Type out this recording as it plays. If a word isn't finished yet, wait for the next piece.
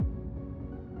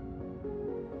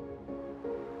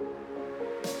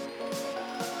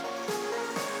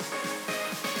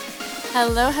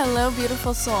Hello, hello,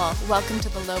 beautiful soul. Welcome to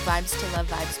the Low Vibes to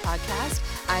Love Vibes podcast.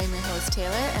 I am your host,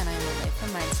 Taylor, and I am a life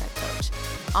and mindset coach.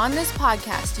 On this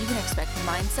podcast, you can expect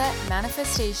mindset,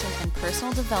 manifestation, and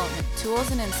personal development tools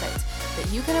and insights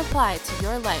that you can apply to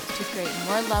your life to create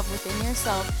more love within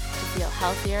yourself to feel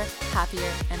healthier,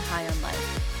 happier, and high on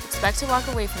life. Expect to walk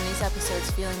away from these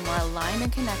episodes feeling more aligned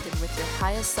and connected with your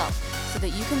highest self so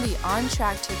that you can be on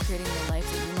track to creating the life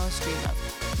that you most dream of.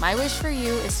 My wish for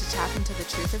you is to tap into the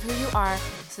truth of who you are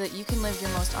so that you can live your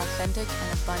most authentic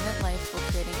and abundant life while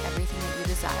creating everything that you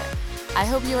desire. I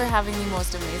hope you are having the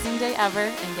most amazing day ever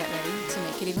and get ready to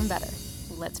make it even better.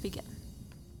 Let's begin.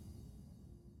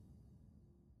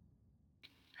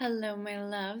 Hello, my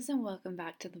loves, and welcome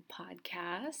back to the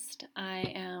podcast.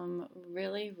 I am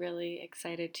really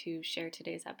excited to share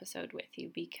today's episode with you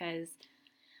because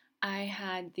I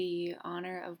had the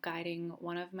honor of guiding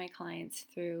one of my clients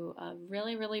through a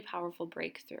really powerful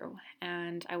breakthrough,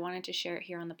 and I wanted to share it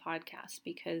here on the podcast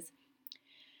because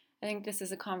I think this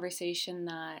is a conversation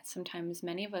that sometimes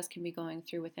many of us can be going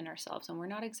through within ourselves, and we're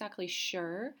not exactly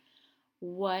sure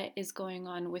what is going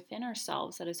on within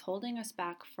ourselves that is holding us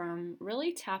back from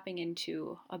really tapping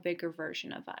into a bigger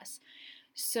version of us.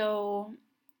 So,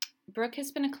 Brooke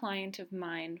has been a client of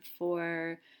mine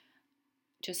for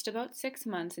just about 6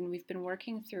 months, and we've been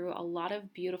working through a lot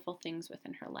of beautiful things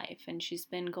within her life. And she's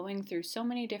been going through so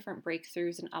many different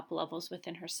breakthroughs and up levels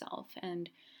within herself. And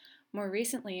more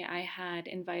recently, I had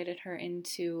invited her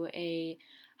into a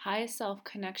high self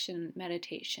connection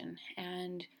meditation.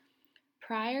 And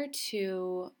prior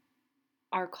to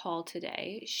our call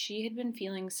today, she had been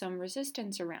feeling some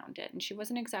resistance around it, and she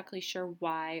wasn't exactly sure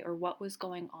why or what was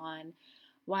going on,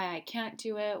 why I can't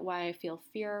do it, why I feel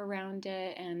fear around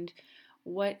it, and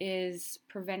what is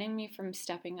preventing me from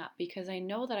stepping up, because I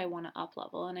know that I want to up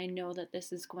level and I know that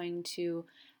this is going to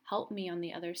help me on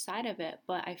the other side of it,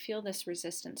 but I feel this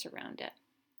resistance around it.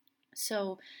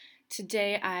 So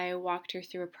today I walked her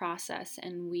through a process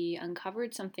and we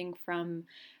uncovered something from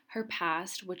her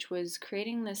past, which was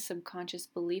creating this subconscious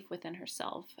belief within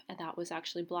herself that was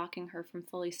actually blocking her from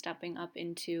fully stepping up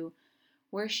into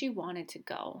where she wanted to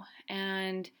go.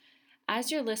 And as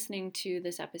you're listening to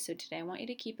this episode today, I want you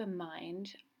to keep in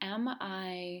mind, do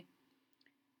I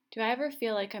ever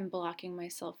feel like I'm blocking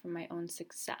myself from my own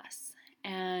success?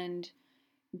 And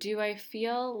do I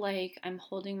feel like I'm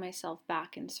holding myself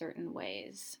back in certain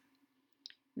ways?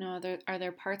 No, are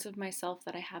there parts of myself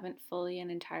that I haven't fully and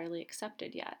entirely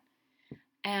accepted yet?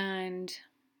 And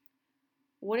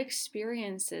what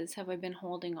experiences have I been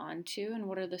holding on to, and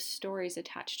what are the stories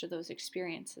attached to those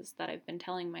experiences that I've been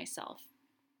telling myself?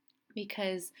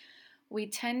 Because we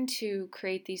tend to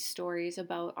create these stories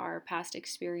about our past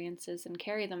experiences and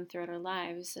carry them throughout our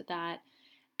lives that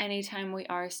anytime we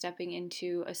are stepping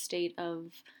into a state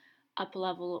of up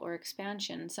level or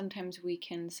expansion, sometimes we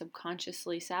can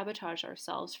subconsciously sabotage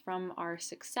ourselves from our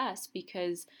success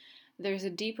because there's a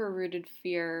deeper rooted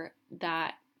fear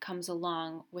that comes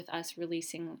along with us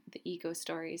releasing the ego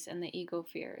stories and the ego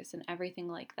fears and everything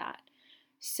like that.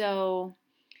 So,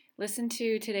 listen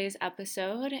to today's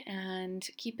episode and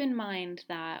keep in mind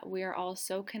that we are all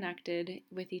so connected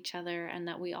with each other and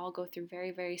that we all go through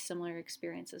very similar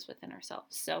experiences within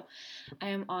ourselves. So I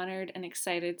am honored and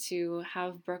excited to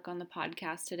have Brooke on the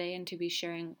podcast today and to be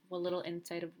sharing a little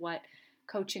insight of what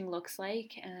coaching looks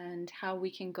like and how we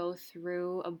can go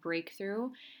through a breakthrough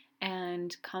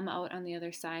and come out on the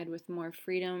other side with more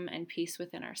freedom and peace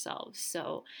within ourselves.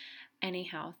 So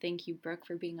anyhow, thank you, Brooke,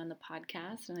 for being on the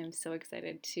podcast, and I'm so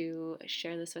excited to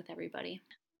share this with everybody.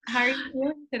 How are you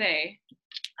doing today?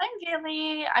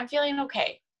 I'm feeling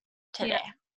okay today.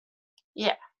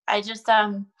 Yeah. I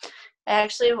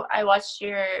watched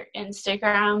your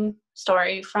Instagram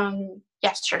story from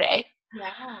yesterday.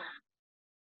 Yeah.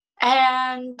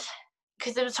 And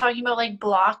because it was talking about like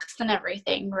blocks and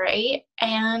everything, right?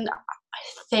 And I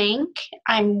think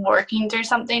I'm working through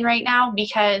something right now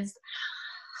because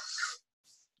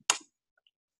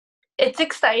it's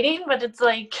exciting, but it's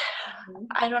like,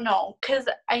 I don't know, because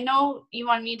I know you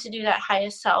want me to do that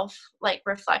highest self like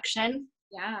reflection.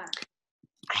 Yeah.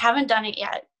 I haven't done it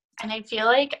yet. And I feel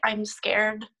like I'm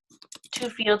scared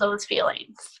to feel those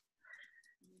feelings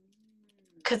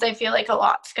because I feel like a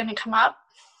lot's going to come up.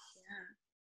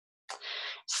 Yeah.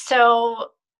 So,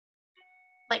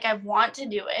 like, I want to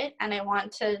do it and I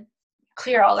want to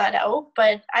clear all that out,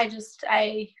 but I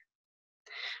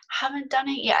haven't done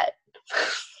it yet.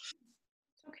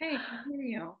 Okay, I hear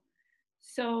you.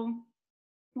 So,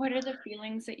 what are the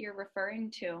feelings that you're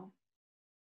referring to?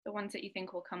 The ones that you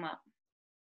think will come up?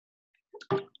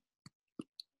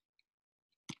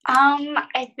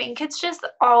 I think it's just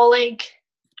all like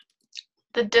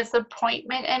the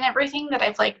disappointment and everything that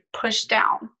I've like pushed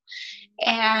down.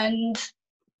 And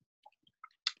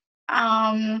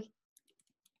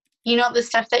the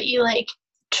stuff that you like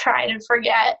try to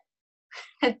forget.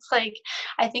 It's like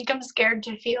I think I'm scared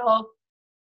to feel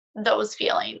those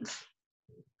feelings.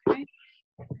 Okay.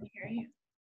 I hear you.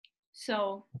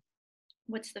 So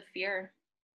what's the fear?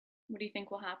 What do you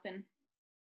think will happen?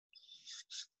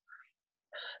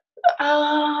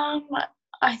 I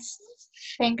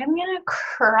think I'm gonna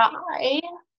cry.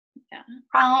 Yeah.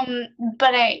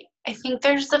 But I think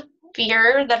there's the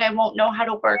fear that I won't know how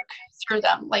to work through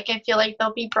them. Like I feel like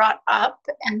they'll be brought up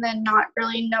and then not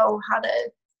really know how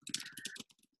to,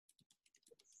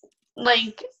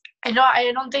 like, I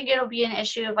don't think it'll be an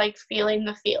issue of like feeling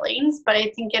the feelings, but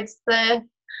I think it's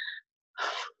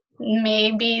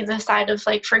maybe the side of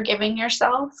like forgiving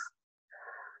yourself.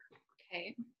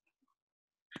 Okay.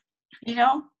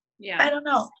 Yeah. I don't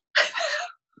know.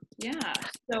 Yeah.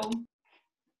 So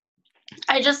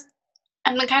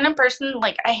I'm the kind of person,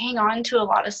 like, I hang on to a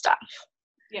lot of stuff.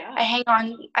 Yeah. I hang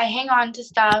on to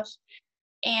stuff,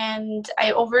 and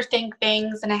I overthink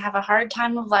things, and I have a hard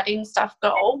time of letting stuff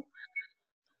go.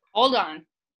 Hold on.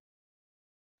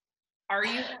 Are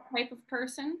you that type of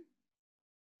person?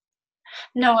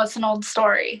 No, it's an old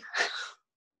story.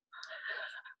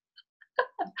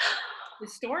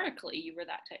 Historically, you were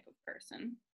that type of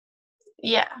person.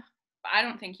 Yeah. But I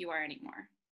don't think you are anymore.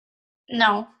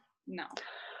 No.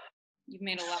 You've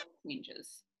made a lot of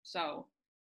changes. So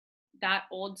that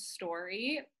old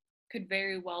story could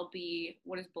very well be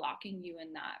what is blocking you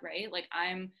in that, right? Like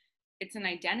it's an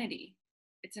identity.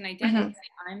 It's an identity.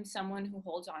 Mm-hmm. I'm someone who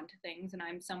holds on to things, and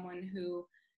I'm someone who,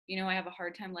 I have a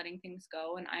hard time letting things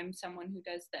go, and I'm someone who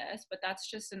does this, but that's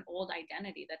just an old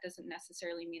identity. That doesn't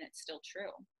necessarily mean it's still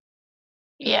true.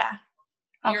 Yeah.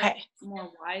 Okay. You're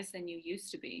more wise than you used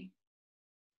to be.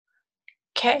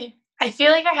 Okay. I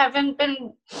feel like I haven't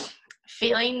been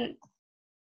feeling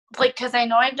like, because I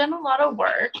know I've done a lot of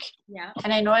work. Yeah.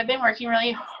 And I know I've been working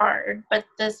really hard, but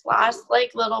this last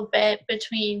like little bit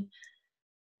between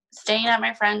staying at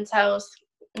my friend's house,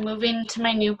 moving to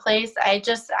my new place,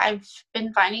 I've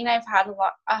been finding I've had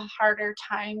a harder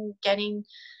time getting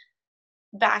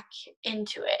back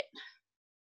into it.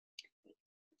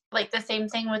 Like the same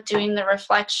thing with doing the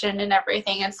reflection and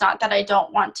everything. It's not that I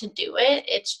don't want to do it.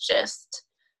 It's just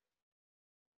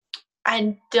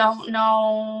I don't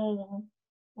know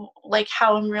like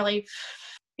how I'm really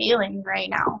feeling right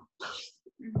now.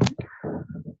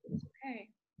 Okay.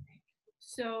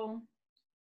 So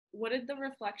what did the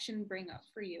reflection bring up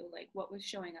for you? Like what was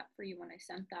showing up for you when I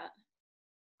sent that?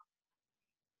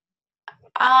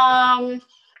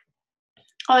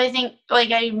 I think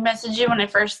like I messaged you when I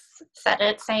first said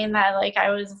it, saying that like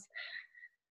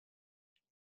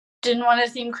didn't want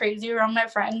to seem crazy around my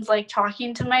friends, like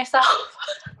talking to myself.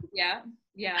 Yeah.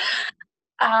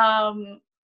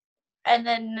 And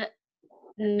then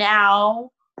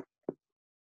now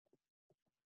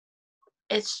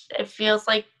it feels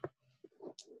like,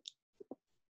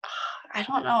 I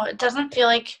don't know, it doesn't feel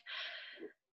like,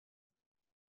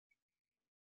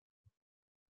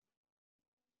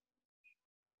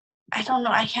 I don't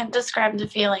know, I can't describe the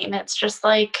feeling. It's just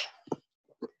like,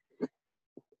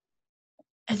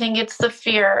 I think it's the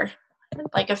fear,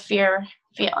 like a fear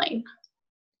feeling.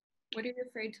 What are you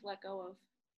afraid to let go of?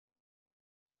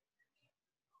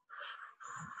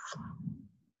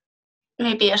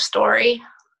 Maybe a story.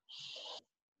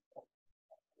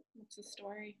 What's the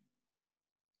story?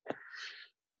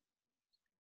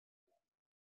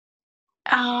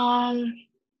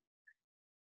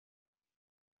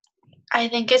 I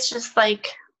think it's just like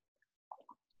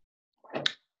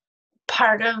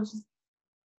part of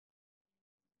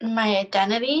my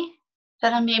identity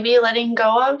that I'm maybe letting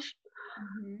go of.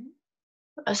 Mm-hmm.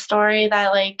 A story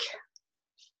that like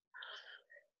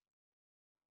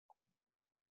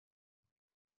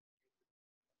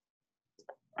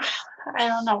I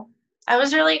don't know. I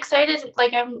was really excited.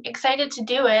 Like I'm excited to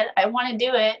do it. I want to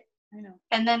do it. I know.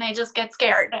 And then I just get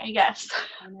scared, I guess.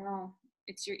 I know.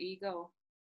 It's your ego.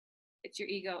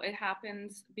 It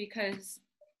happens because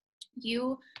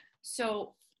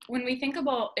so when we think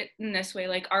about it in this way,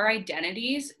 like our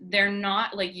identities, they're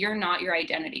not like, you're not your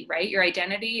identity, right? Your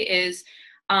identity is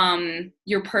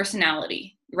your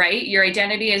personality, right? Your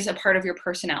identity is a part of your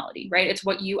personality, right? It's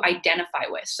what you identify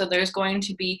with. So there's going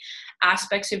to be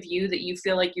aspects of you that you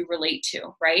feel like you relate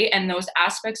to, right? And those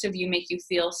aspects of you make you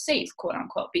feel safe, quote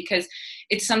unquote, because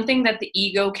it's something that the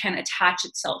ego can attach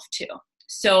itself to.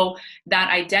 So that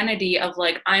identity of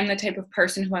like, I'm the type of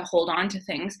person who I hold on to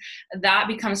things, that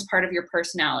becomes part of your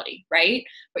personality, right?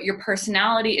 But your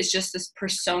personality is just this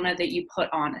persona that you put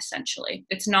on, essentially.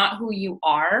 It's not who you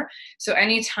are. So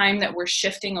anytime that we're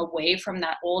shifting away from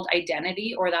that old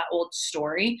identity or that old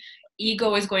story,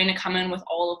 ego is going to come in with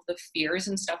all of the fears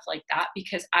and stuff like that,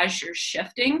 because as you're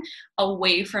shifting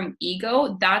away from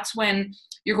ego, that's when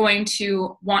you're going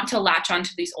to want to latch onto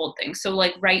these old things. So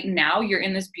like right now, you're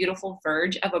in this beautiful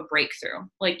verge of a breakthrough.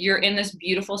 Like you're in this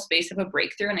beautiful space of a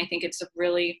breakthrough. And I think it's a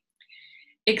really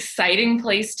exciting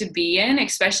place to be in,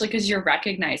 especially because you're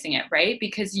recognizing it, right?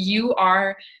 Because you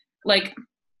are like,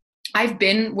 I've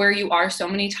been where you are so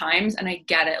many times and I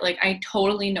get it. Like, I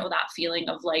totally know that feeling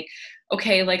of like,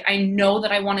 okay, like I know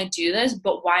that I want to do this,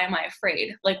 but why am I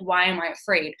afraid? Like, why am I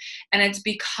afraid? And it's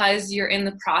because you're in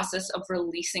the process of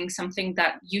releasing something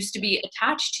that used to be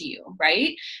attached to you,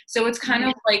 right? So it's kind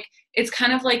of like,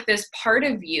 this part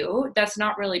of you that's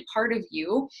not really part of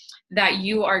you that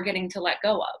you are getting to let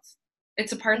go of.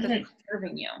 It's a part that's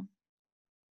serving you.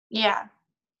 Yeah.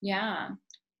 Yeah.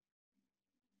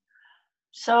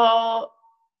 So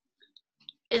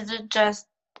is it just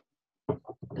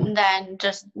then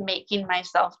just making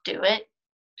myself do it?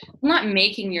 Not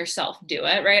making yourself do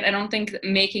it, right? I don't think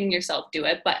making yourself do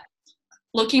it, but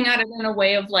looking at it in a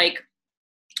way of like,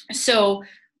 so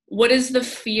what is the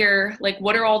fear? Like,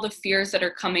 what are all the fears that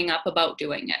are coming up about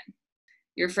doing it?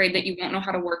 You're afraid that you won't know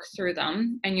how to work through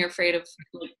them, and you're afraid of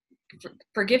like,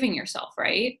 forgiving yourself,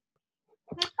 right?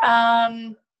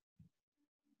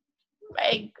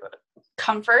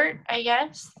 Comfort, I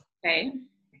guess. Okay.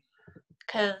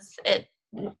 Because it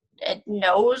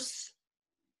knows.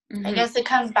 I guess it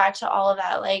comes back to all of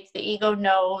that. Like the ego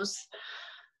knows,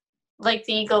 like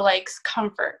the ego likes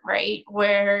comfort, right?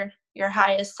 Where your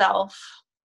highest self,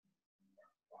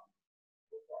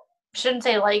 shouldn't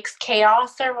say likes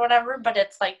chaos or whatever, but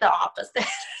it's like the opposite.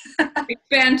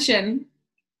 Expansion.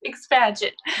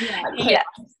 Yeah.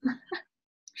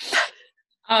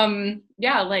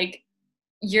 Yeah, like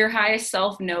your highest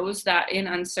self knows that in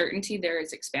uncertainty there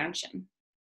is expansion.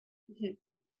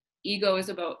 Ego is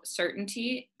about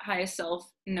certainty. Highest self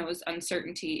knows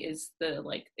uncertainty is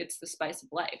it's the spice of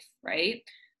life, right?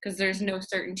 Because there's no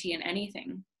certainty in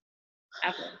anything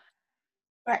ever.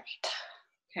 Right.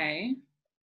 Okay.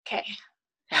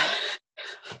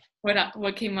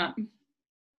 What came up?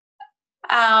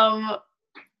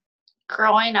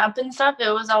 Growing up and stuff,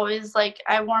 it was always like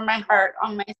I wore my heart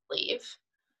on my sleeve.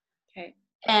 Okay.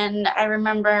 And I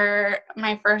remember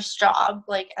my first job,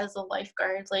 like as a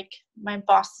lifeguard, like my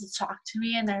bosses talked to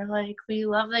me and they're like, we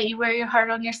love that you wear your heart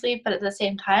on your sleeve, but at the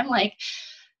same time, like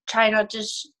try not to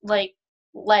like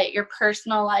let your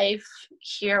personal life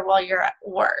here while you're at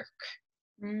work.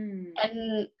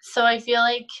 And so I feel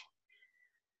like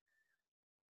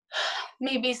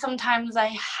maybe sometimes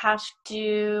I have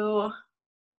to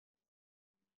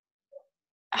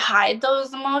hide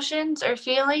those emotions or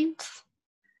feelings.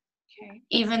 Okay.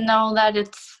 Even though that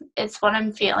it's what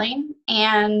I'm feeling.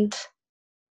 And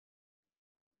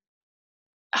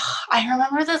I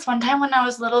remember this one time when I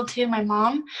was little too, my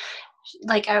mom,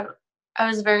 like I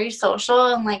was very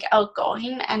social and like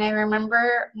outgoing, and I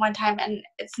remember one time, and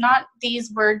it's not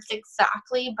these words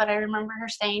exactly, but I remember her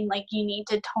saying like you need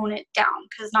to tone it down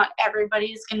because not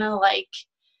everybody's gonna like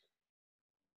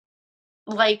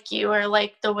you or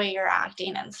like the way you're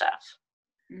acting and stuff.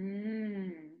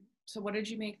 So what did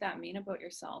you make that mean about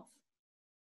yourself?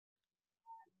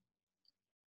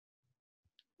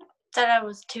 That I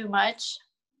was too much,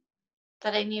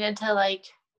 that I needed to like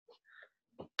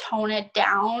tone it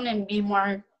down and be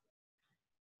more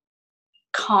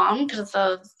calm, because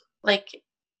of like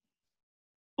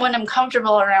when I'm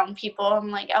comfortable around people, I'm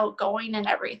like outgoing and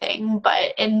everything,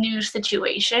 but in new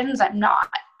situations, I'm not.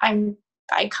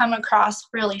 I come across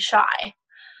really shy.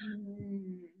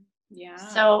 Yeah.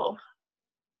 So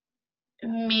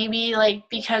maybe like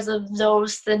because of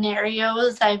those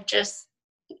scenarios, I've just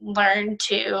learned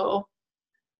to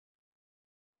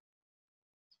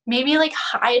maybe like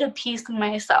hide a piece of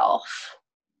myself.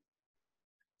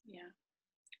 Yeah.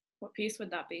 What piece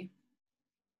would that be?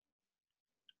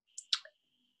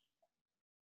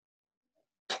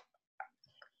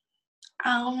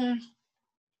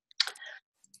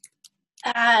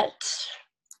 That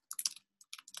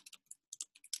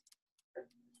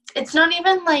it's not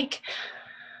even like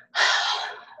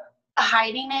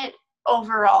hiding it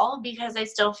overall, because I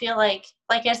still feel like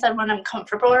I said, when I'm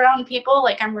comfortable around people,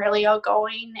 like I'm really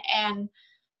outgoing and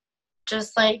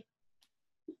just like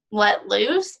let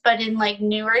loose. But in like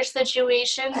newer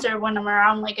situations or when I'm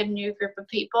around like a new group of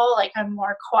people, like I'm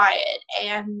more quiet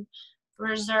and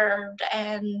reserved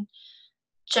and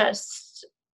just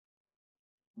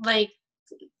like,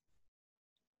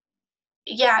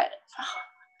 yeah,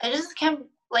 I just can't,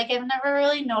 like, I've never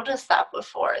really noticed that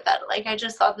before, that, like, I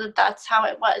just thought that that's how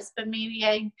it was, but maybe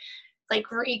I, like,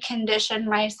 reconditioned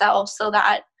myself so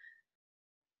that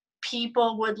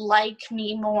people would like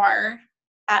me more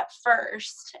at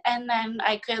first, and then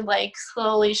I could, like,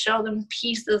 slowly show them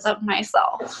pieces of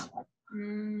myself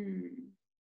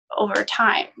over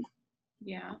time.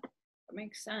 Yeah, that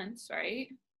makes sense, right?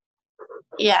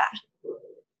 Yeah.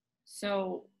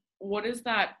 So what is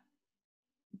that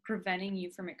preventing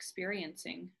you from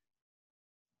experiencing?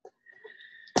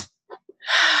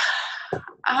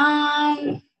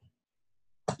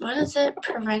 What is it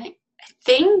preventing? I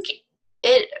think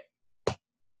it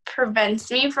prevents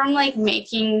me from, like,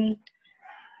 making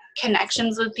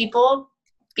connections with people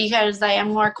because I am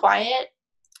more quiet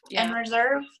and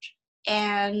reserved.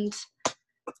 And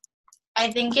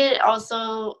I think it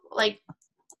also, like,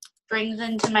 brings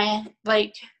into my,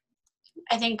 like,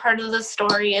 I think part of the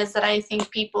story is that I think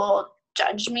people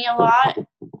judge me a lot.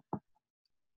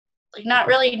 Like, not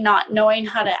really not knowing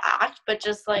how to act, but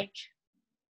just, like,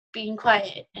 being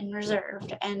quiet and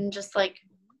reserved and just, like,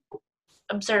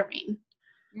 observing.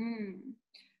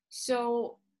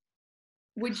 So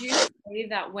would you say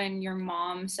that when your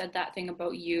mom said that thing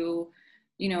about you,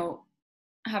 you know,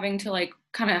 having to, like,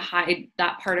 kind of hide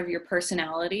that part of your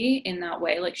personality in that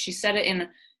way, like, she said it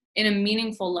in a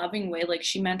meaningful, loving way, like,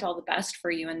 she meant all the best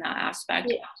for you in that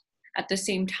aspect. Yeah. At the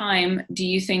same time, do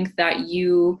you think that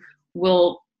you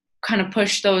will kind of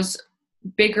push those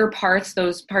bigger parts,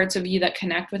 those parts of you that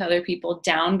connect with other people,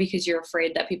 down because you're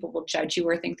afraid that people will judge you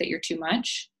or think that you're too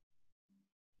much?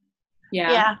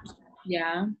 Yeah.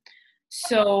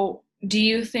 So do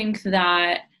you think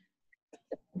that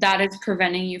that is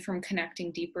preventing you from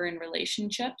connecting deeper in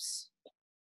relationships?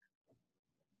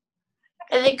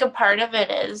 I think a part of it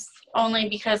is only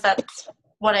because that's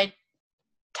what I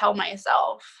tell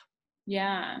myself.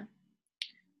 Yeah.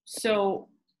 So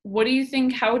what do you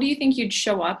think, how do you think you'd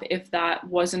show up if that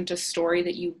wasn't a story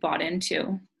that you bought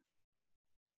into?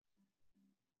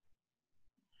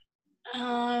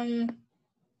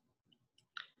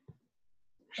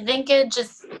 I think it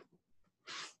just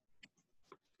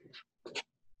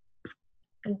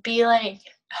be like,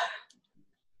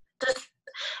 this,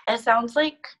 it sounds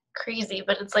like crazy,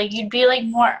 but it's like, you'd be like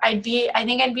more, I think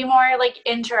I'd be more, like,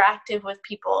 interactive with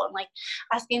people and, like,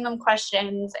 asking them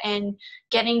questions and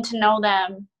getting to know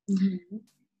them. Mm-hmm.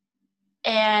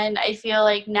 And I feel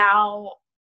like now,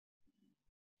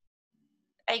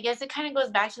 I guess it kind of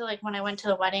goes back to, like, when I went to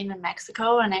the wedding in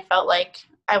Mexico and I felt like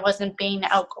I wasn't being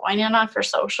outgoing enough or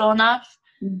social enough.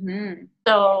 Mm-hmm.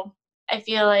 So I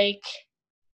feel like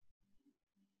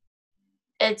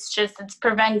it's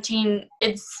preventing,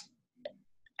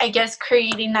 I guess,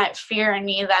 creating that fear in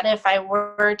me that if I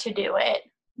were to do it,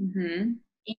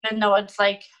 even though it's,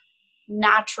 like,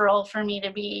 natural for me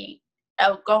to be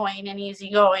outgoing and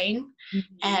easygoing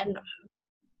and,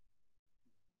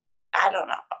 I don't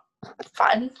know,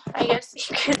 fun, I guess you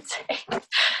could say,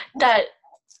 that,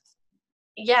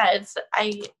 yeah, it's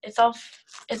all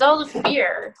the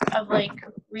fear of, like,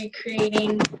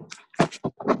 recreating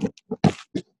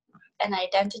an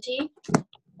identity.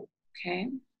 Okay.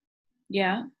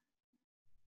 Yeah.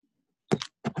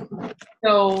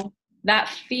 So that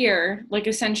fear, like,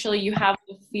 essentially you have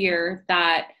the fear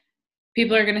that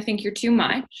people are going to think you're too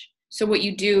much. So what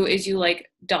you do is you,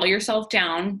 like, dull yourself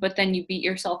down, but then you beat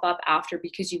yourself up after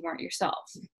because you weren't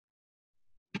yourself.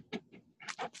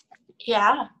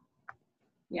 Yeah.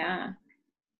 Yeah.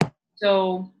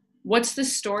 So what's the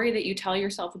story that you tell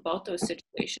yourself about those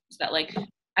situations, that, like,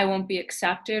 I won't be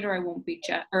accepted, or I won't be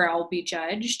or I'll be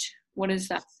judged? What is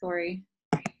that story?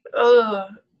 Oh,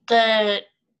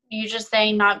 you just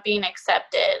saying not being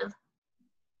accepted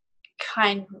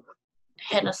kind of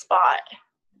hit a spot.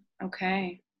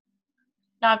 Okay.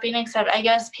 Not being accepted. I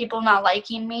guess people not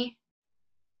liking me.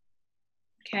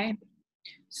 Okay.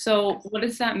 So what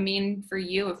does that mean for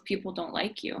you if people don't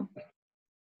like you?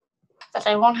 That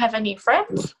I won't have any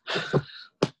friends.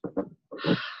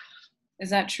 Is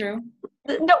that true?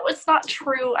 No, it's not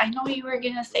true. I know you were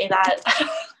going to say that.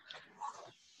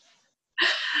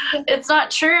 It's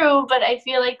not true, but I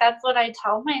feel like that's what I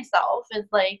tell myself is,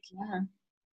 like,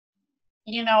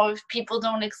 you know, if people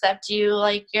don't accept you,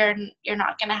 like, you're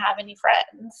not going to have any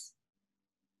friends.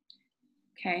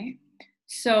 Okay.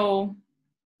 So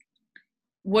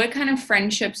what kind of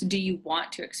friendships do you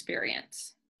want to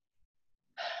experience?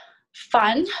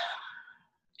 Fun.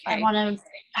 Okay. I want to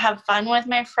have fun with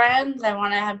my friends. I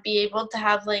want to be able to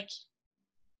have, like,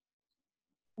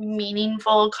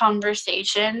 meaningful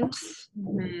conversations.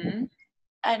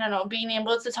 I don't know, being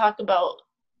able to talk about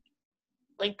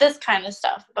like this kind of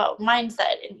stuff, about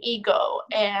mindset and ego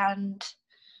and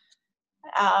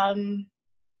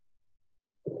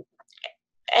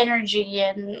energy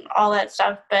and all that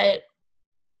stuff. But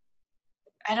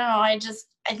I don't know,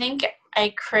 I think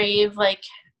I crave like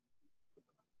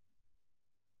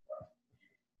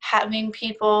having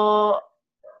people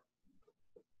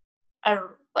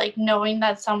like knowing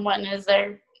that someone is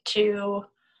there to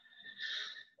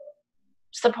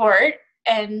support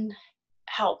and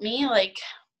help me. Like,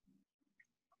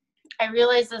 I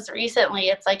realized this recently.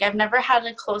 It's like I've never had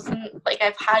I've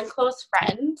had close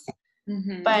friends,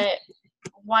 but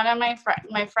one of my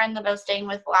friend that I was staying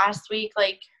with last week,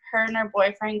 like her and her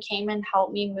boyfriend came and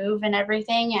helped me move and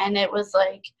everything, and it was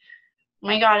like, oh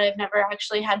my God, I've never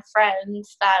actually had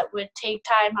friends that would take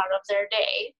time out of their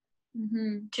day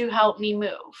to help me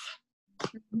move.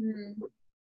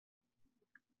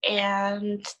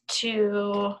 And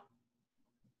to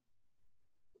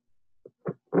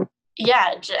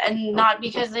and not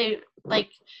because they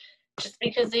like, just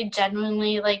because they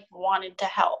genuinely like wanted to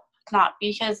help, not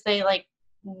because they like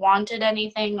wanted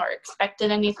anything or expected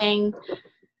anything.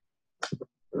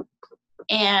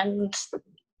 And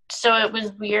so it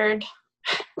was weird,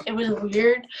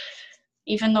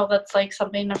 even though that's like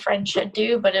something a friend should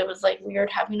do, but it was like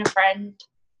weird having a friend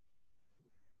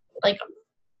like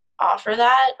offer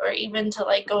that, or even to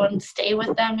like go and stay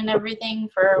with them and everything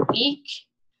for a week.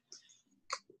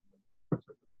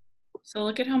 So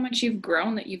look at how much you've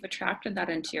grown, that you've attracted that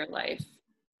into your life.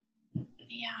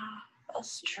 Yeah,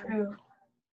 that's true.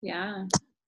 Yeah.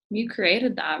 You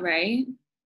created that, right?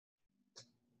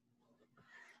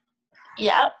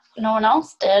 Yeah, no one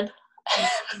else did.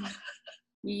 I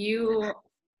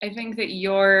think that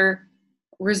your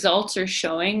results are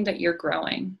showing that you're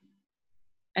growing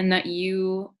and that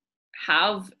you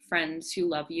have friends who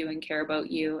love you and care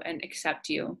about you and accept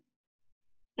you.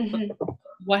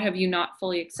 What have you not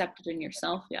fully accepted in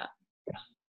yourself yet?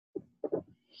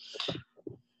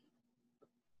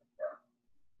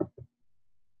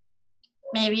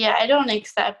 Maybe I don't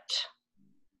accept.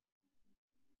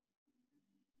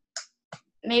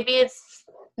 Maybe it's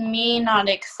me not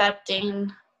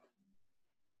accepting.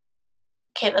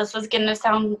 Okay, this was going to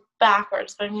sound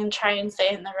backwards, but I'm going to try and say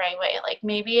it in the right way. Like,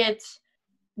 maybe it's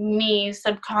me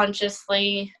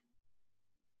subconsciously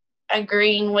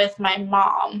agreeing with my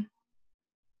mom,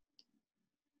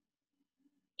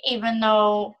 even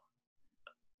though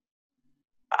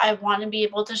I want to be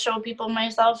able to show people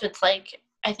myself. It's like,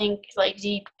 I think like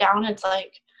deep down, it's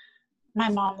like, my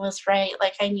mom was right.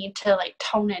 Like, I need to like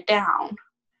tone it down.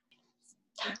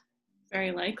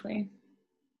 Very likely.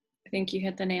 I think you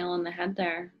hit the nail on the head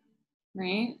there,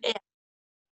 right? Yeah.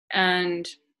 And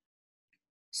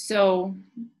so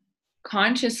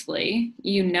consciously,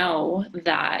 you know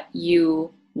that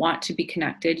you want to be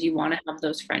connected, you want to have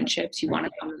those friendships, you want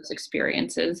to have those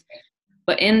experiences.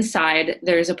 But inside,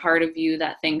 there's a part of you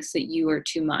that thinks that you are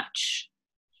too much.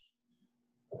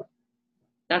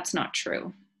 That's not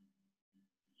true.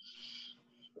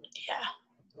 Yeah.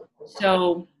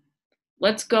 So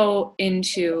let's go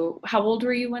into, how old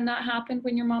were you when that happened,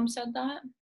 when your mom said that?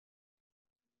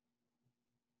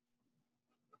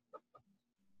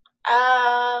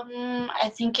 I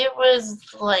think it was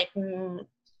like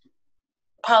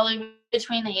probably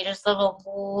between the ages of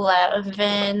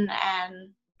 11 and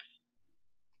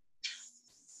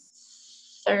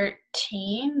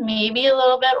 13, maybe a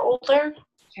little bit older.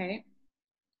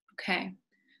 Okay.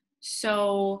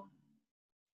 So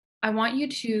I want you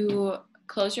to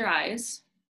close your eyes.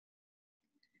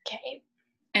 Okay.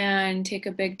 And take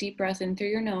a big deep breath in through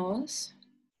your nose.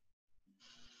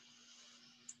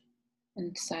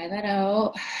 And sigh that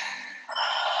out.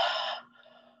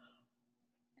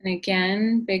 And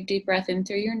again, big deep breath in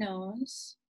through your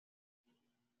nose.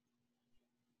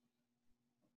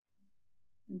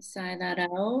 And sigh that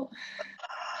out.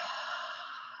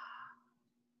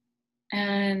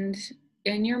 And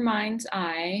in your mind's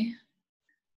eye,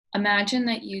 imagine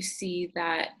that you see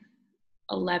that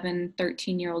 11,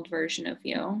 13-year-old version of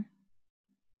you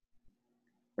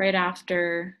right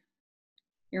after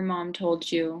your mom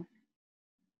told you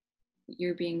that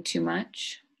you're being too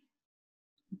much,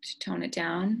 to tone it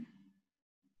down.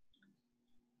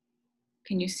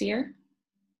 Can you see her?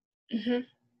 Mm-hmm.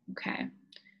 Okay.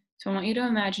 So I want you to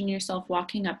imagine yourself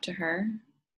walking up to her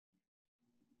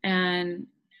and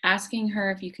asking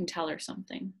her if you can tell her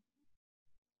something.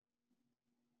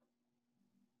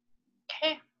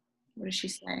 Okay. What does she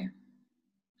say?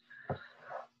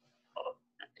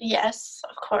 Yes,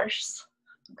 of course.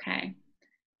 Okay.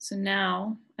 So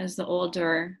now, as the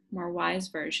older, more wise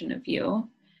version of you,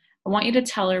 I want you to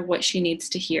tell her what she needs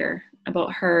to hear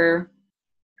about her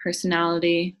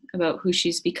personality, about who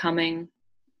she's becoming.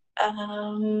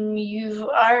 You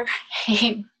are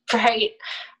a bright,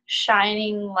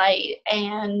 shining light,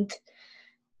 and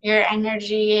your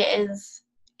energy is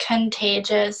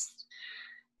contagious.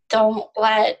 Don't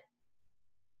let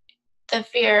the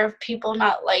fear of people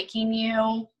not liking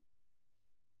you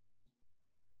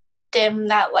dim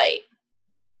that light.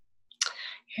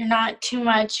 You're not too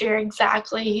much. You're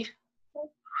exactly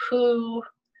who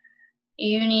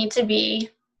you need to be,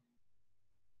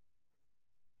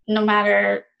 no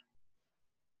matter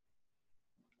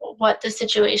what the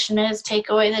situation is. Take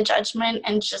away the judgment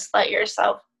and just let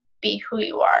yourself be who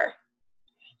you are.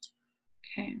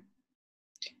 Okay.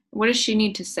 What does she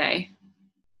need to say?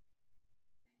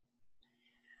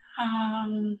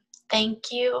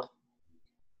 Thank you.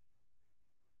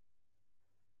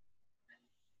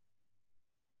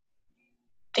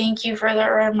 Thank you for the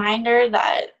reminder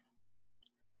that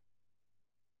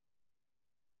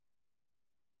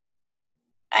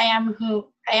I am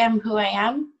who I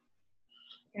am,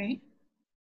 Right.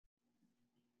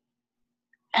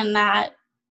 and that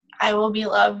I will be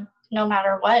loved no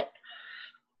matter what.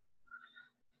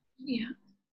 Yeah.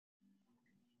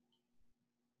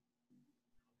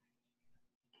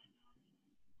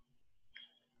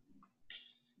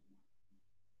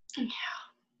 Yeah.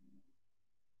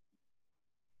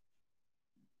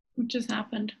 What just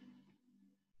happened?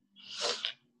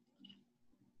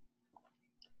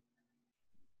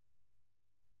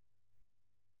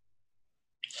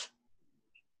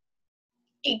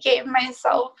 I gave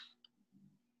myself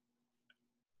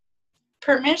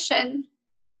permission.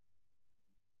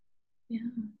 Yeah.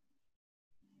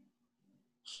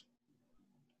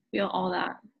 Feel all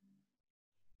that.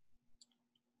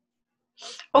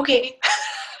 Okay.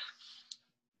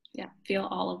 Yeah. Feel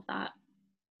all of that.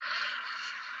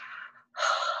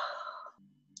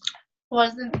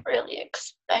 Wasn't really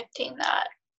expecting that.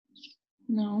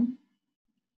 No.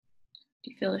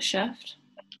 Do you feel a shift?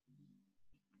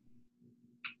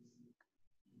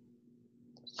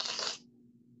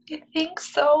 I think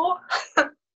so.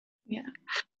 Yeah.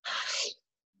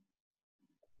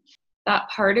 That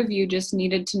part of you just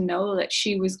needed to know that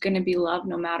she was going to be loved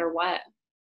no matter what.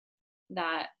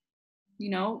 That,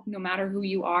 no matter who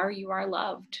you are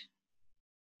loved.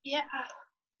 Yeah.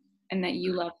 And that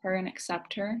you love her and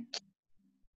accept her.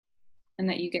 And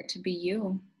that you get to be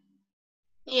you.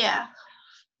 Yeah.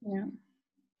 Yeah.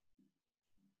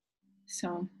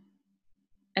 So,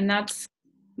 and that's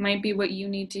might be what you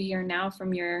need to hear now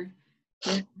from your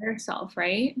higher self,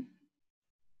 right?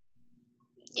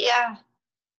 Yeah.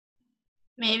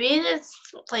 Maybe it's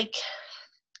like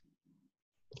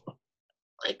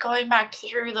going back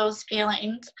through those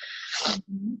feelings.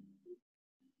 Mm-hmm.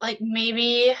 Like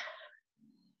maybe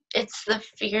it's the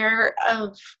fear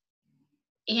of,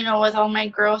 with all my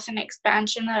growth and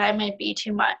expansion, that I might be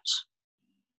too much.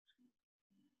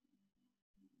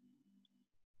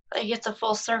 Like it's a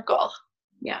full circle.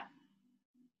 Yeah.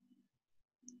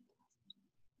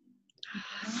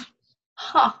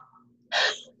 Huh.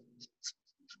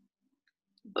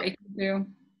 Breaking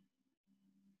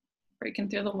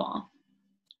through the wall.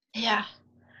 Yeah.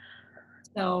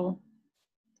 So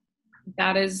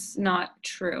that is not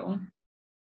true.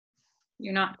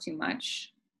 You're not too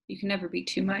much. You can never be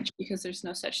too much because there's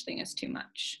no such thing as too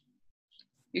much.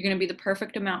 You're going to be the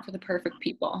perfect amount for the perfect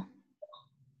people,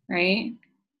 right?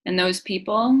 And those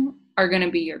people are going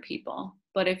to be your people.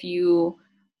 But if you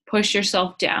push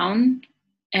yourself down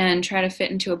and try to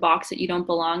fit into a box that you don't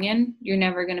belong in, you're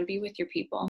never going to be with your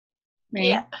people, right?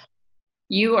 Yeah.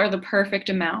 You are the perfect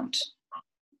amount.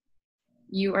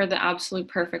 You are the absolute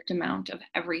perfect amount of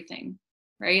everything,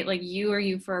 right? Like you are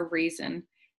you for a reason.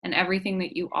 And everything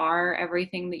that you are,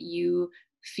 everything that you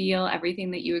feel, everything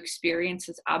that you experience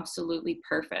is absolutely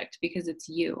perfect because it's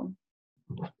you.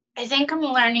 I think I'm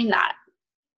learning that.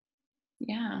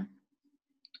 Yeah.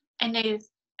 And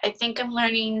I think I'm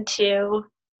learning to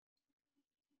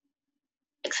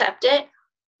accept it.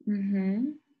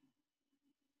 Mm-hmm.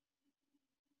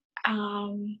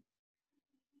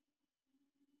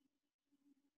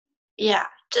 Yeah,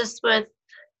 just with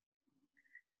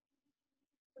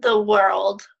the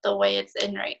world, the way it's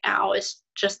in right now, it's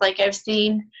just like I've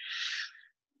seen.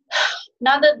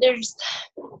 Not that there's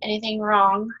anything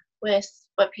wrong with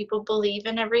what people believe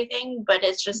in everything, but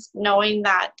it's just knowing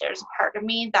that there's a part of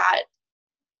me that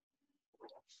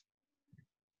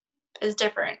is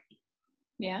different.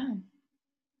 Yeah.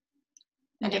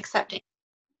 And accepting.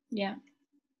 Yeah.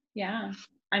 Yeah.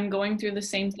 I'm going through the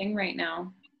same thing right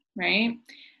now, right?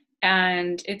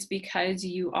 And it's because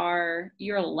you're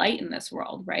a light in this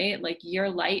world, right? Like your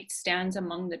light stands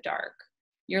among the dark.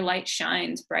 Your light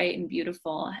shines bright and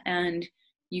beautiful, and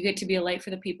you get to be a light for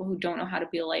the people who don't know how to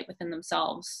be a light within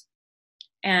themselves.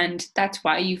 And that's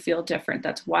why you feel different.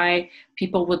 That's why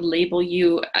people would label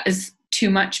you as too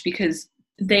much, because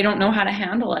they don't know how to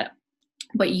handle it.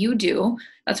 But you do.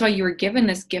 That's why you were given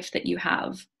this gift that you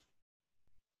have,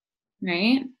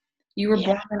 right? You were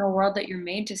born in a world that you're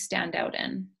made to stand out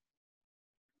in.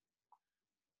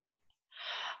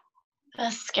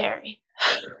 That's scary.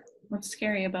 What's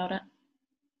scary about it?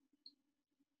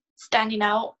 Standing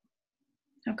out.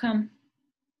 How come?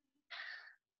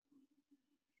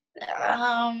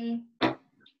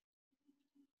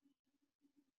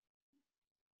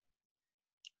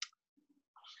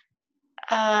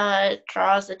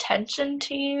 Draws attention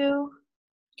to you.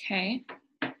 Okay.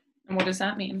 And what does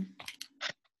that mean?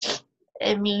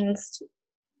 It means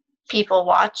people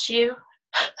watch you.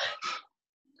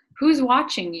 Who's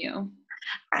watching you?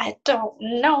 I don't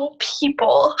know,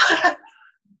 people.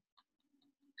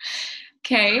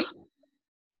 Okay.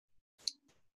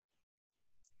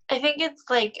 I think it's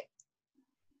like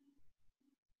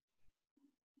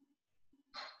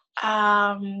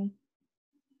I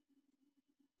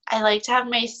like to have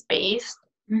my space.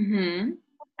 Mm-hmm.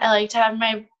 I like to have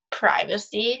my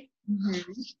privacy.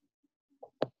 Mm-hmm.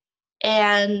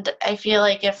 And I feel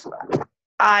like if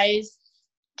I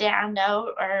stand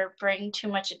out or bring too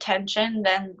much attention,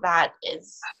 then that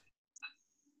is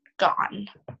gone.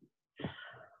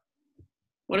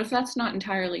 What if that's not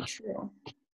entirely true?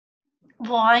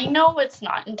 Well, I know it's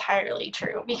not entirely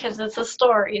true because it's a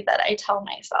story that I tell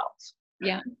myself.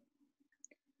 Yeah.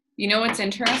 You know what's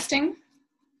interesting?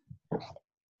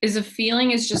 Is a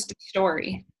feeling is just a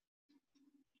story.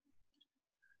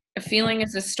 A feeling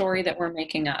is a story that we're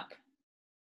making up.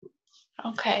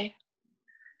 Okay.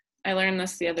 I learned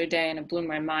this the other day and it blew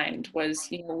my mind. Was,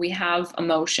 we have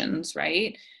emotions,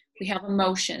 right? We have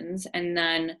emotions, and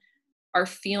then our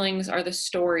feelings are the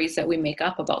stories that we make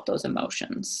up about those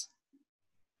emotions.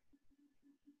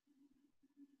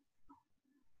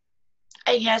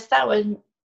 I guess that would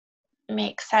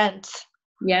make sense.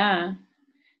 Yeah.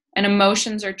 And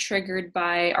emotions are triggered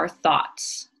by our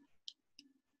thoughts.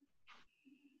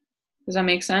 Does that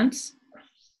make sense?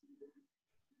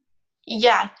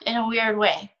 Yeah, in a weird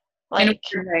way. In a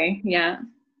weird way, yeah.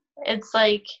 It's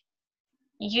like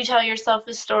you tell yourself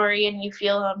a story and you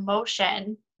feel an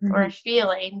emotion or a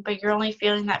feeling, but you're only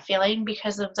feeling that feeling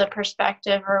because of the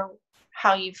perspective or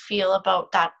how you feel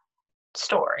about that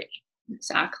story.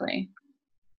 Exactly.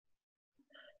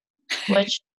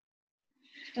 Which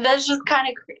that's just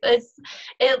kind of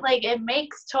it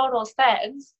makes total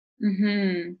sense.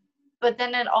 Mm-hmm. But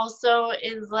then it also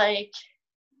is like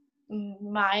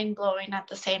mind blowing at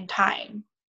the same time.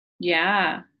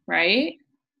 Yeah, right?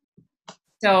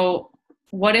 So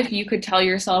what if you could tell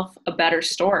yourself a better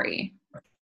story?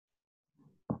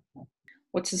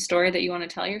 What's the story that you want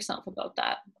to tell yourself about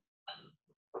that?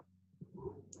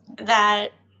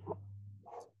 That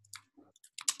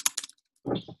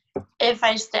if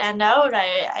I stand out,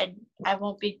 I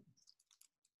won't be.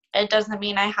 It doesn't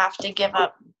mean I have to give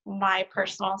up my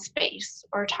personal space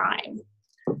or time.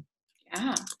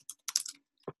 Yeah.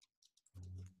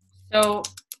 So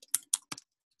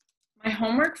my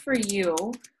homework for you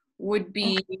would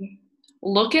be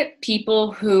look at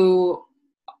people who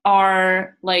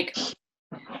are like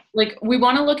we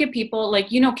want to look at people like,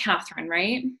 Catherine,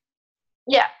 right?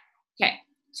 Yeah. Okay.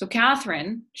 So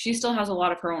Catherine, she still has a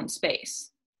lot of her own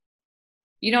space.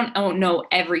 You don't know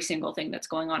every single thing that's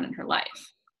going on in her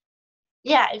life.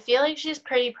 Yeah, I feel like she's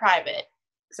pretty private.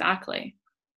 Exactly.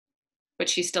 But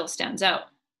she still stands out.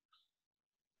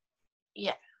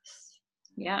 Yes.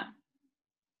 Yeah.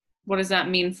 What does that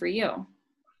mean for you?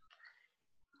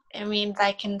 It means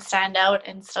I can stand out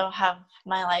and still have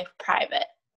my life private.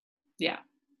 Yeah,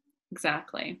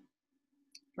 exactly.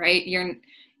 Right?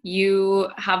 You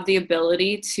have the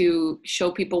ability to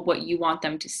show people what you want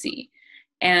them to see.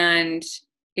 And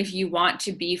if you want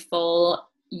to be full,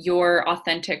 your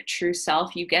authentic, true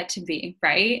self, you get to be,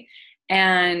 right?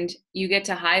 And you get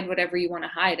to hide whatever you want to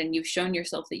hide. And you've shown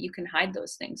yourself that you can hide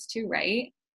those things too,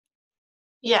 right?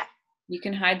 Yeah. You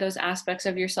can hide those aspects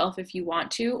of yourself if you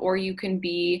want to, or you can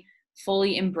be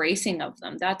fully embracing of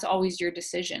them. That's always your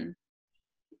decision.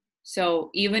 So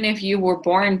even if you were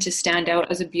born to stand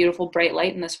out as a beautiful, bright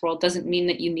light in this world, doesn't mean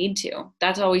that you need to.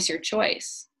 That's always your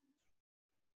choice.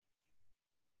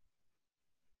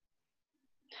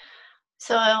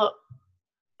 So,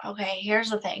 okay, here's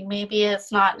the thing. Maybe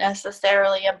it's not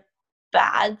necessarily a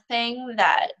bad thing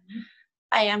that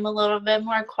I am a little bit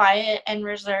more quiet and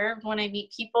reserved when I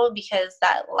meet people, because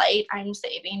that light I'm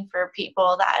saving for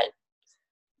people that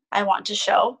I want to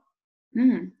show.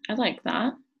 I like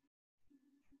that.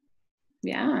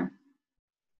 Yeah.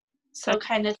 So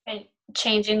kind of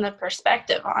changing the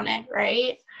perspective on it,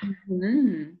 right?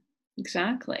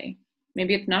 Exactly.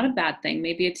 Maybe it's not a bad thing.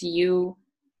 Maybe it's you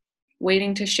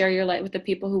waiting to share your light with the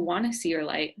people who want to see your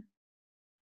light.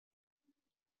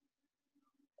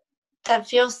 That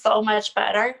feels so much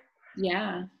better.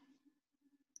 Yeah.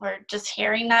 Or just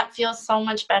hearing that feels so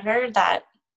much better, that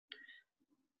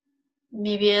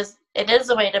maybe it is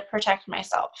a way to protect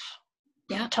myself.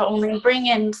 Yeah. To only bring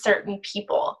in certain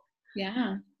people.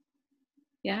 Yeah.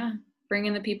 Yeah. Bring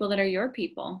in the people that are your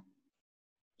people.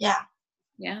 Yeah.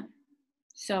 Yeah.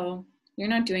 So you're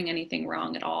not doing anything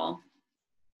wrong at all.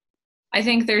 I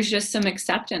think there's just some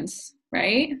acceptance,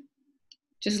 right?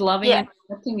 Just loving and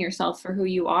accepting yourself for who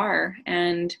you are.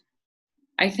 And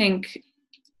I think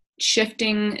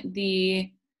shifting the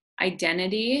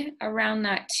identity around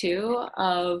that too,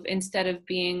 of instead of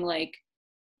being like,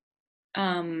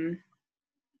 I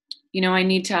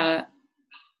need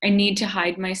to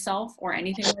hide myself or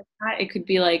anything like that. It could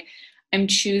be like, I'm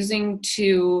choosing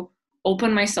to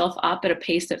open myself up at a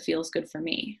pace that feels good for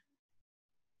me.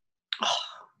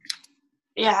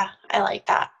 Yeah, I like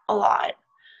that a lot.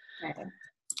 Okay.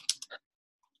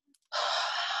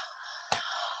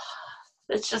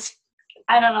 It's just,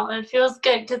 I don't know, it feels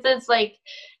good, because it's like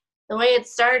the way it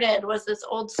started was this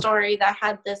old story that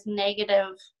had this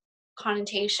negative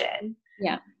connotation.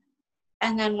 Yeah.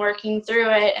 And then working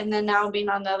through it, and then now being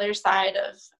on the other side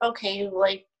of, okay,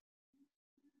 like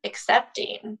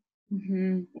accepting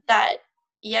that,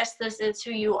 yes, this is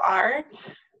who you are,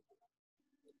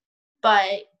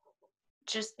 but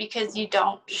just because you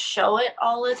don't show it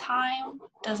all the time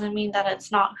doesn't mean that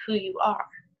it's not who you are.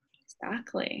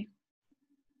 Exactly.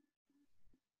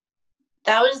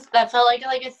 That felt like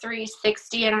a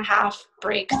 360 and a half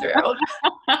breakthrough.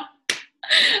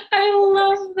 I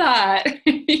love that.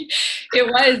 It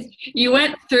was. You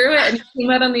went through it and came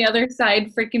out on the other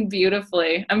side freaking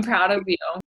beautifully. I'm proud of you.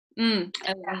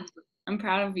 I'm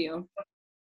proud of you.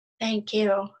 Thank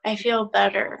you. I feel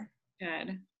better.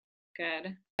 Good.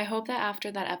 I hope that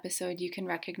after that episode, you can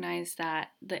recognize that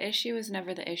the issue is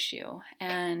never the issue.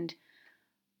 And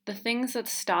the things that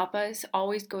stop us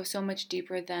always go so much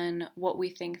deeper than what we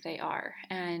think they are.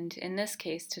 And in this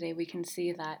case today, we can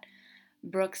see that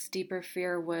Brooke's deeper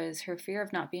fear was her fear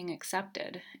of not being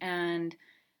accepted. And,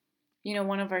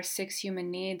 one of our 6 human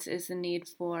needs is the need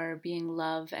for being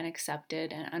loved and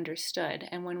accepted and understood.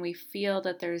 And when we feel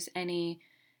that there's any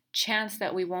chance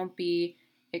that we won't be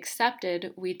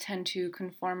accepted, we tend to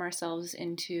conform ourselves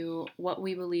into what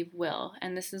we believe will.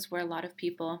 And this is where a lot of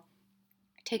people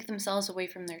take themselves away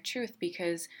from their truth,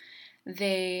 because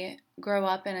they grow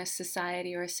up in a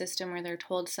society or a system where they're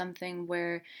told something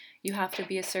where you have to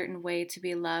be a certain way to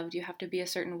be loved, you have to be a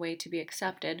certain way to be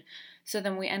accepted. So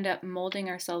then we end up molding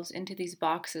ourselves into these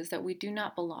boxes that we do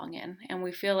not belong in, and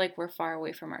we feel like we're far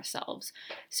away from ourselves.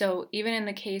 So even in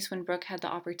the case when Brooke had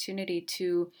the opportunity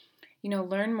to,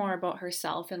 learn more about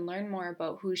herself and learn more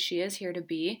about who she is here to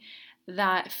be,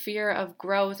 that fear of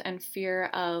growth and fear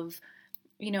of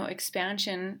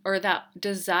expansion, or that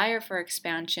desire for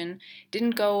expansion,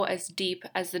 didn't go as deep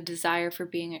as the desire for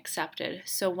being accepted.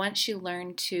 So once she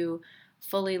learned to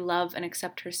fully love and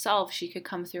accept herself, she could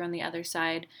come through on the other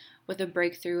side with a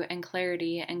breakthrough and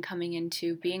clarity and coming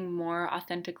into being more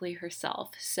authentically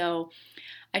herself. So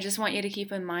I just want you to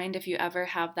keep in mind, if you ever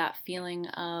have that feeling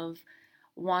of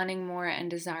wanting more and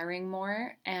desiring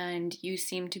more, and you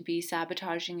seem to be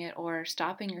sabotaging it or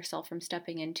stopping yourself from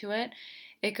stepping into it,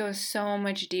 it goes so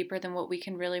much deeper than what we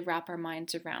can really wrap our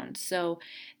minds around. So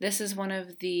this is one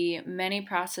of the many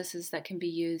processes that can be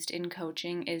used in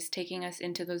coaching, is taking us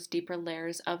into those deeper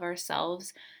layers of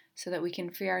ourselves so that we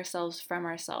can free ourselves from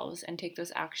ourselves and take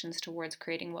those actions towards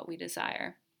creating what we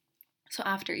desire. So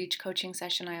after each coaching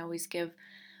session, I always give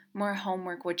more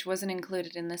homework, which wasn't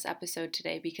included in this episode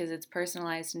today because it's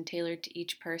personalized and tailored to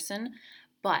each person.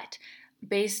 But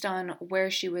based on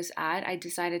where she was at, I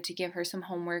decided to give her some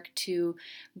homework to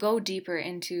go deeper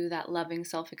into that loving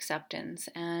self-acceptance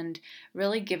and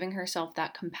really giving herself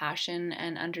that compassion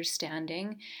and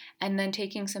understanding, and then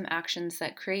taking some actions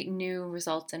that create new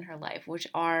results in her life, which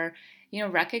are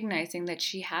recognizing that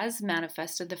she has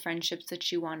manifested the friendships that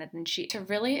she wanted, and she to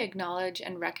really acknowledge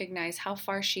and recognize how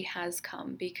far she has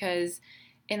come, because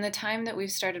in the time that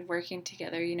we've started working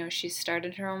together, she's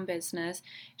started her own business,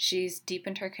 she's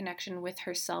deepened her connection with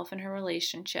herself and her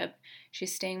relationship,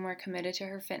 she's staying more committed to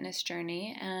her fitness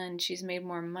journey, and she's made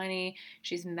more money,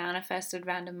 she's manifested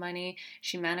random money,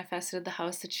 she manifested the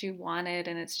house that she wanted,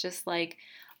 and it's just like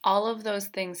all of those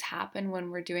things happen when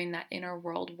we're doing that inner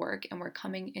world work and we're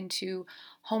coming into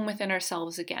home within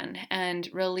ourselves again and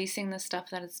releasing the stuff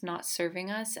that is not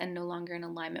serving us and no longer in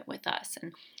alignment with us.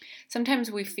 And sometimes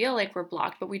we feel like we're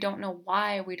blocked, but we don't know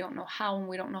why, we don't know how, and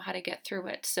we don't know how to get through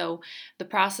it. So the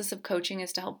process of coaching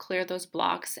is to help clear those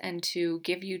blocks and to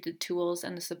give you the tools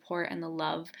and the support and the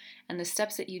love and the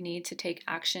steps that you need to take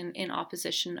action in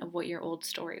opposition of what your old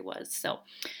story was. So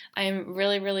I'm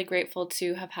really, really grateful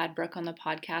to have had Brooke on the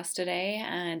podcast today.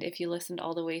 And if you listened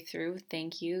all the way through,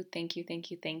 thank you, thank you, thank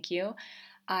you, thank you.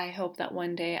 I hope that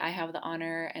one day I have the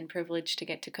honor and privilege to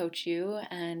get to coach you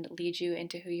and lead you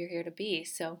into who you're here to be.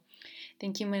 So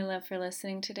thank you, my love, for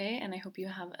listening today. And I hope you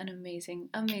have an amazing,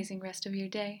 amazing rest of your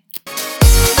day.